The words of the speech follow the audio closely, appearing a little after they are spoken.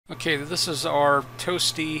Okay, this is our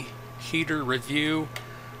Toasty heater review.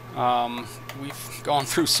 We've gone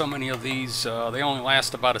through so many of these. They only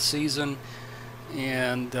last about a season,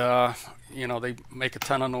 and you know, they make a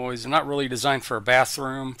ton of noise. They're not really designed for a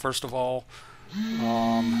bathroom, first of all.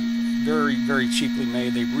 Very, very cheaply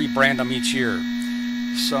made. They rebrand them each year.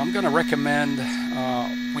 So I'm going to recommend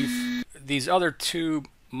we've these other two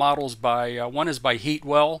models by one is by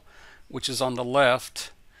Heatwell, which is on the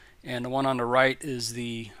left, and the one on the right is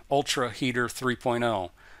the Ultra Heater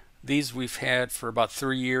 3.0. These we've had for about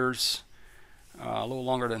 3 years, a little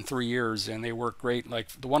longer than 3 years, and they work great.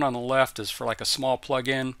 Like the one on the left is for like a small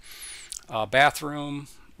plug-in bathroom,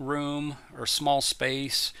 room, or small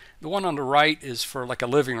space. The one on the right is for like a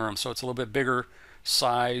living room, so it's a little bit bigger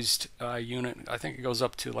sized unit. I think it goes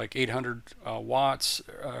up to like 800 watts,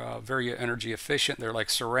 very energy efficient. They're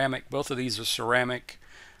like ceramic. Both of these are ceramic.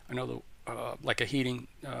 I know the like a heating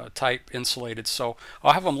type insulated. So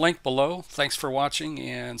I'll have them linked below. Thanks for watching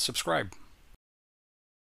and subscribe.